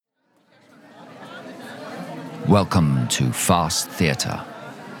Welcome to Fast Theatre.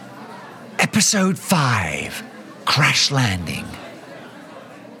 Episode 5, Crash Landing.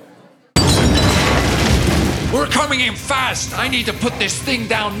 We're coming in fast! I need to put this thing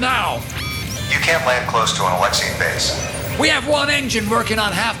down now! You can't land close to an Alexian base. We have one engine working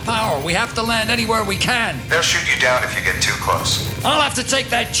on half power. We have to land anywhere we can. They'll shoot you down if you get too close. I'll have to take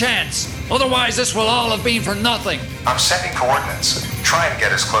that chance. Otherwise, this will all have been for nothing. I'm sending coordinates. Try and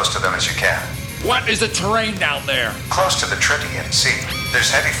get as close to them as you can. What is the terrain down there? Close to the Tritian Sea.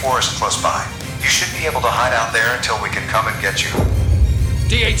 There's heavy forest close by. You should be able to hide out there until we can come and get you.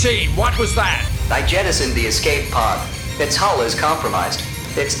 D-18, what was that? I jettisoned the escape pod. Its hull is compromised.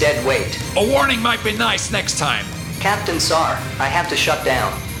 It's dead weight. A warning might be nice next time. Captain Sar, I have to shut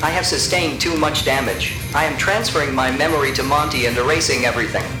down. I have sustained too much damage. I am transferring my memory to Monty and erasing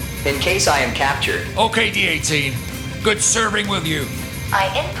everything, in case I am captured. Okay, D-18. Good serving with you. I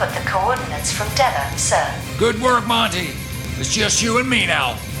input the coordinates from Della, sir. Good work, Monty. It's just you and me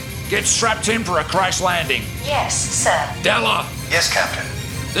now. Get strapped in for a crash landing. Yes, sir. Della, Yes, Captain.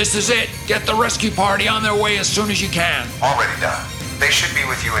 this is it. Get the rescue party on their way as soon as you can. Already done. They should be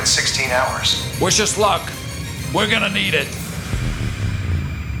with you in 16 hours. Wish us luck. We're gonna need it.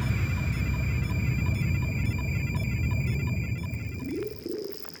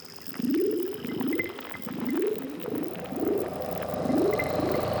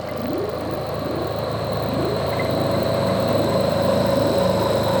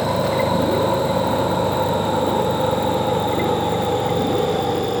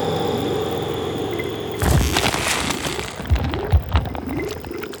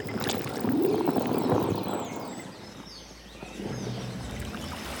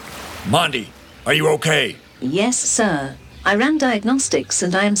 Monty, are you okay? Yes, sir. I ran diagnostics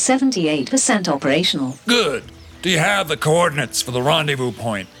and I am 78% operational. Good. Do you have the coordinates for the rendezvous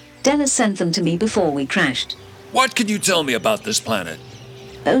point? Dennis sent them to me before we crashed. What can you tell me about this planet?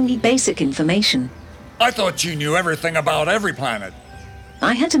 Only basic information. I thought you knew everything about every planet.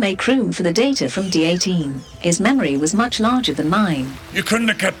 I had to make room for the data from D-18. His memory was much larger than mine. You couldn't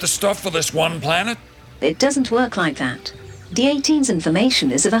have kept the stuff for this one planet? It doesn't work like that. D-18's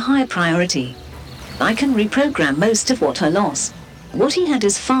information is of a higher priority. I can reprogram most of what I lost. What he had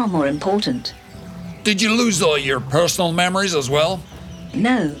is far more important. Did you lose all your personal memories as well?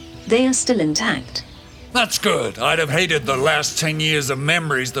 No, they are still intact. That's good. I'd have hated the last 10 years of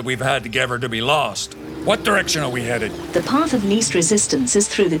memories that we've had together to be lost. What direction are we headed? The path of least resistance is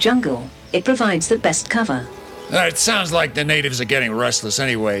through the jungle. It provides the best cover. It sounds like the natives are getting restless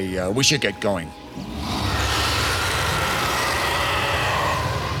anyway. We should get going.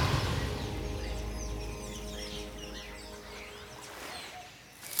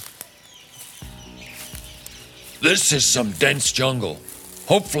 This is some dense jungle.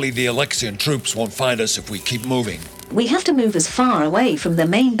 Hopefully the Alexian troops won't find us if we keep moving. We have to move as far away from the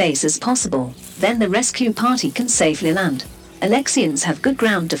main base as possible. Then the rescue party can safely land. Alexians have good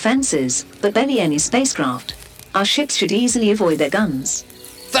ground defenses, but barely any spacecraft. Our ships should easily avoid their guns.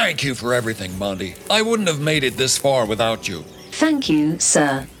 Thank you for everything, Monty. I wouldn't have made it this far without you. Thank you,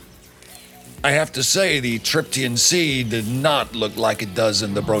 sir. I have to say the Tritian Sea did not look like it does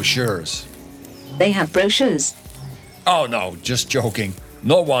in the brochures. They have brochures. Oh no, just joking.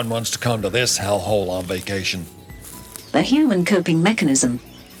 No one wants to come to this hellhole on vacation. The human coping mechanism.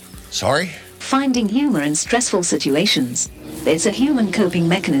 Sorry? Finding humor in stressful situations. It's a human coping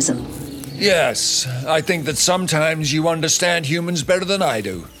mechanism. Yes, I think that sometimes you understand humans better than I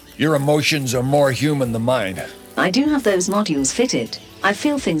do. Your emotions are more human than mine. I do have those modules fitted. I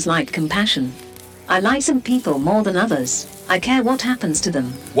feel things like compassion. I like some people more than others. I care what happens to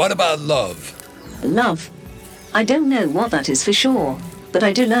them. What about love? Love. I don't know what that is for sure, but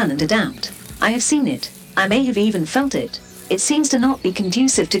I do learn and adapt. I have seen it. I may have even felt it. It seems to not be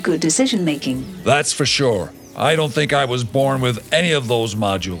conducive to good decision-making. That's for sure. I don't think I was born with any of those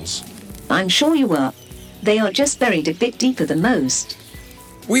modules. I'm sure you were. They are just buried a bit deeper than most.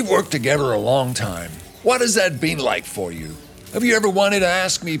 We've worked together a long time. What has that been like for you? Have you ever wanted to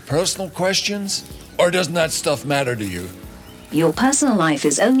ask me personal questions? Or doesn't that stuff matter to you? Your personal life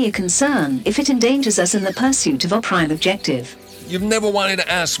is only a concern if it endangers us in the pursuit of our prime objective. You've never wanted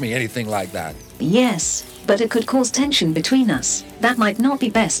to ask me anything like that. Yes, but it could cause tension between us. That might not be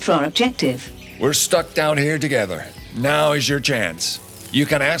best for our objective. We're stuck down here together. Now is your chance. You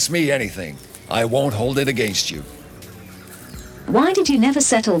can ask me anything. I won't hold it against you. Why did you never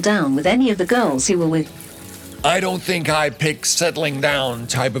settle down with any of the girls you were with? I don't think I pick settling down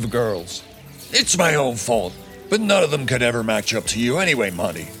type of girls. It's my own fault. But none of them could ever match up to you anyway,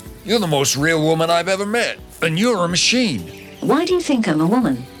 Monty. You're the most real woman I've ever met, and you're a machine. Why do you think I'm a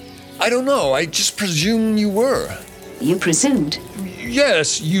woman? I don't know. I just presumed you were. You presumed?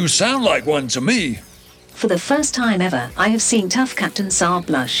 Yes, you sound like one to me. For the first time ever, I have seen tough Captain Saar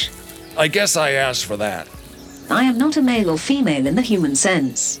blush. I guess I asked for that. I am not a male or female in the human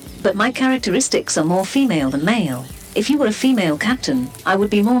sense, but my characteristics are more female than male. If you were a female captain, I would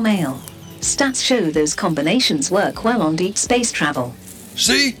be more male. Stats show those combinations work well on deep space travel.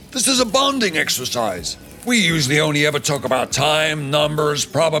 See? This is a bonding exercise. We usually only ever talk about time, numbers,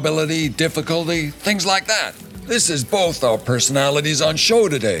 probability, difficulty, things like that. This is both our personalities on show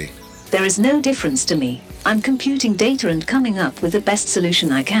today. There is no difference to me. I'm computing data and coming up with the best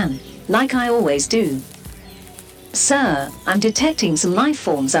solution I can, like I always do. Sir, I'm detecting some life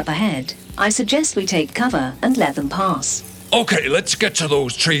forms up ahead. I suggest we take cover and let them pass. Okay, let's get to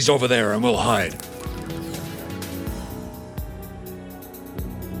those trees over there and we'll hide.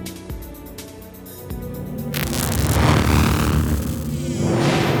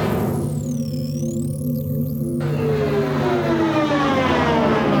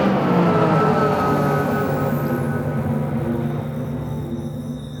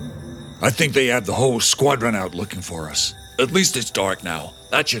 I think they have the whole squadron out looking for us. At least it's dark now.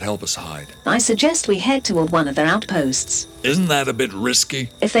 That should help us hide. I suggest we head toward one of their outposts. Isn't that a bit risky?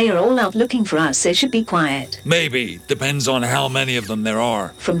 If they are all out looking for us, they should be quiet. Maybe. Depends on how many of them there are.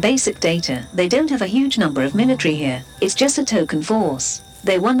 From basic data, they don't have a huge number of military here. It's just a token force.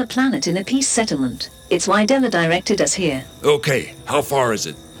 They won the planet in a peace settlement. It's why Della directed us here. Okay, how far is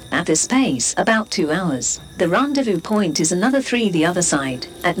it? At this pace, about 2 hours. The rendezvous point is another 3 the other side.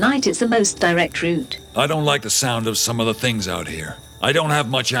 At night, it's the most direct route. I don't like the sound of some of the things out here. I don't have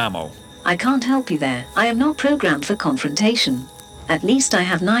much ammo. I can't help you there. I am not programmed for confrontation. At least I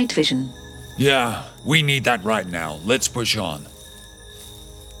have night vision. Yeah, we need that right now. Let's push on.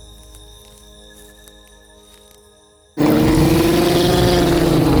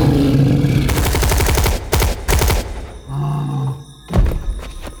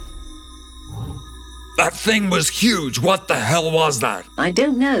 That thing was huge. What the hell was that? I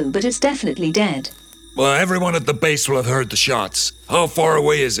don't know, but it's definitely dead. Well, everyone at the base will have heard the shots. How far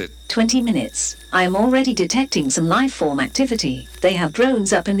away is it? 20 minutes. I am already detecting some life form activity. They have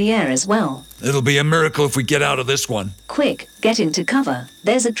drones up in the air as well. It'll be a miracle if we get out of this one. Quick, get into cover.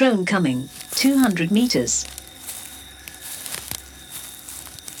 There's a drone coming. 200 meters.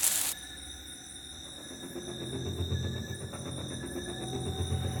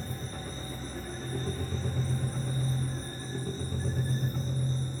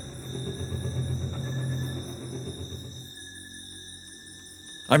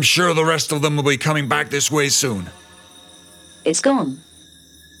 I'm sure the rest of them will be coming back this way soon. It's gone.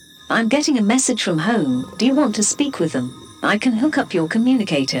 I'm getting a message from home. Do you want to speak with them? I can hook up your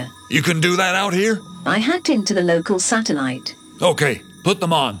communicator. You can do that out here? I hacked into the local satellite. Okay, put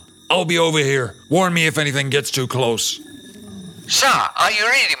them on. I'll be over here. Warn me if anything gets too close. Sir, are you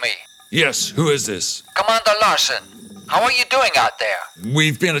reading me? Yes, who is this? Commander Larson. How are you doing out there?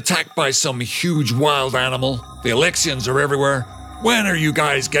 We've been attacked by some huge wild animal. The Alexians are everywhere. When are you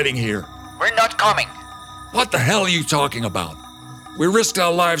guys getting here? We're not coming. What the hell are you talking about? We risked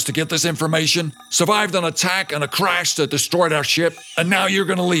our lives to get this information, survived an attack and a crash that destroyed our ship, and now you're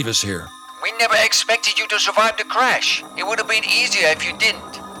gonna leave us here. We never expected you to survive the crash. It would have been easier if you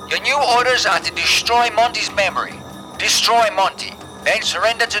didn't. Your new orders are to destroy Monty's memory. Destroy Monty, then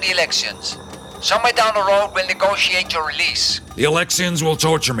surrender to the Alexians. Somewhere down the road we'll negotiate your release. The Alexians will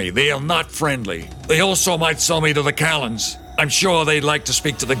torture me. They are not friendly. They also might sell me to the Callans. I'm sure they'd like to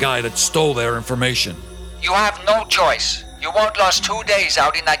speak to the guy that stole their information. You have no choice. You won't last 2 days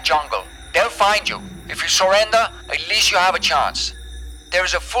out in that jungle. They'll find you. If you surrender, at least you have a chance. There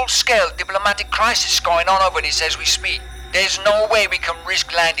is a full-scale diplomatic crisis going on over this as we speak. There's no way we can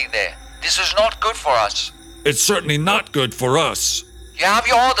risk landing there. This is not good for us. It's certainly not good for us. You have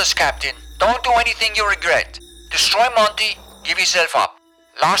your orders, Captain. Don't do anything you regret. Destroy Monty, give yourself up.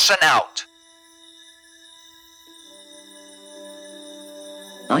 Larson out.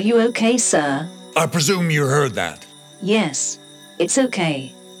 Are you okay, sir? I presume you heard that. Yes. It's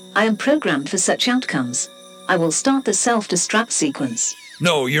okay. I am programmed for such outcomes. I will start the self-destruct sequence.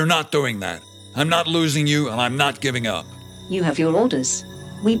 No, you're not doing that. I'm not losing you, and I'm not giving up. You have your orders.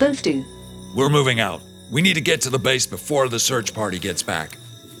 We both do. We're moving out. We need to get to the base before the search party gets back.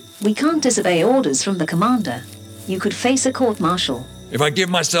 We can't disobey orders from the commander. You could face a court-martial. If I give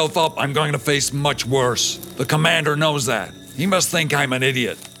myself up, I'm going to face much worse. The commander knows that. He must think I'm an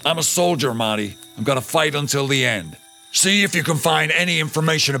idiot. I'm a soldier, Monty. I'm gonna fight until the end. See if you can find any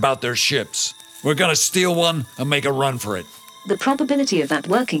information about their ships. We're gonna steal one and make a run for it. The probability of that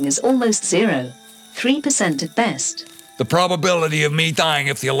working is almost 0. 3% at best. The probability of me dying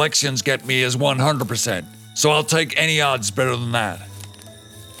if the Alexians get me is 100%, so I'll take any odds better than that.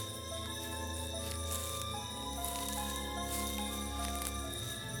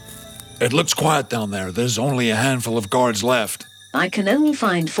 It looks quiet down there. There's only a handful of guards left. I can only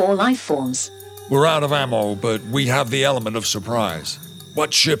find 4 life forms. We're out of ammo, but we have the element of surprise.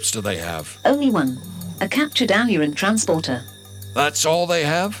 What ships do they have? Only one. A captured Aluran transporter. That's all they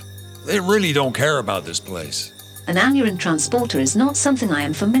have? They really don't care about this place. An Aluran transporter is not something I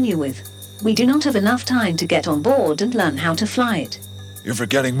am familiar with. We do not have enough time to get on board and learn how to fly it. You're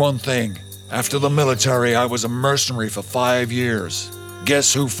forgetting one thing. After the military, I was a mercenary for 5 years.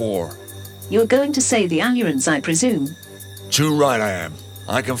 Guess who for? You're going to say the Alurans, I presume. Too right I am.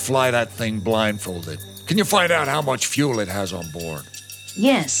 I can fly that thing blindfolded. Can you find out how much fuel it has on board?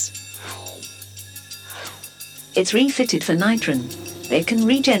 Yes. It's refitted for nitron. It can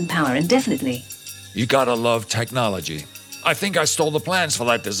regen power indefinitely. You gotta love technology. I think I stole the plans for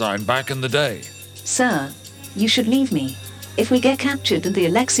that design back in the day. Sir, you should leave me. If we get captured and the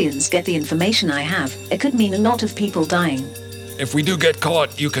Alexians get the information I have, it could mean a lot of people dying. If we do get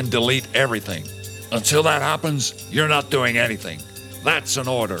caught, you can delete everything. Until that happens, you're not doing anything. That's an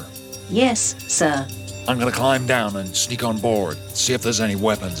order. Yes, sir. I'm gonna climb down and sneak on board, see if there's any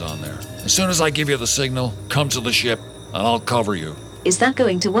weapons on there. As soon as I give you the signal, come to the ship, and I'll cover you. Is that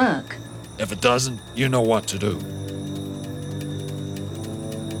going to work? If it doesn't, you know what to do.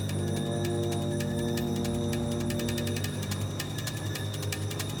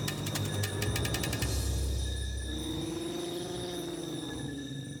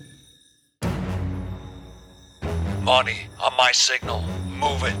 Monty, on my signal,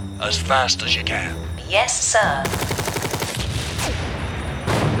 move it as fast as you can. Yes, sir.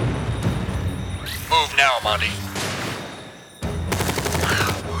 Move now, Monty.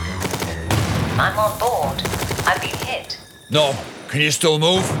 I'm on board. I've been hit. No, can you still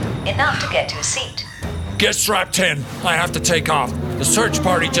move? Enough to get to a seat. Get strapped in. I have to take off. The search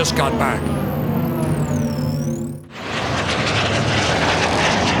party just got back.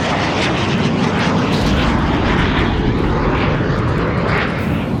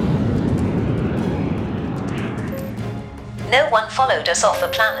 No one followed us off the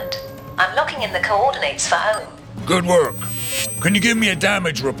planet. I'm locking in the coordinates for home. Good work. Can you give me a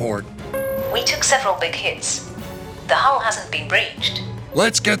damage report? We took several big hits. The hull hasn't been breached.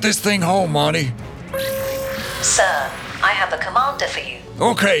 Let's get this thing home, Monty. Sir, I have a commander for you.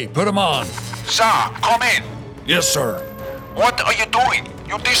 Okay, put him on. Sir, come in. Yes, sir. What are you doing?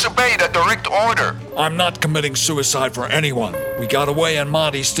 You disobeyed a direct order. I'm not committing suicide for anyone. We got away and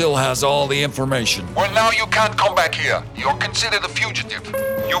Monty still has all the information. Well, now you can't come back here. You're considered a fugitive.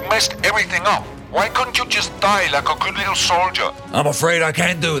 You messed everything up. Why couldn't you just die like a good little soldier? I'm afraid I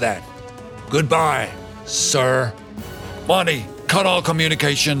can't do that. Goodbye, sir. Monty, cut all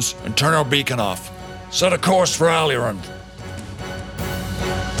communications and turn our beacon off. Set a course for Aluran.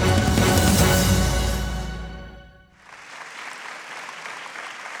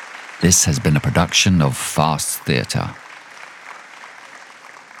 This has been a production of Fast Theatre.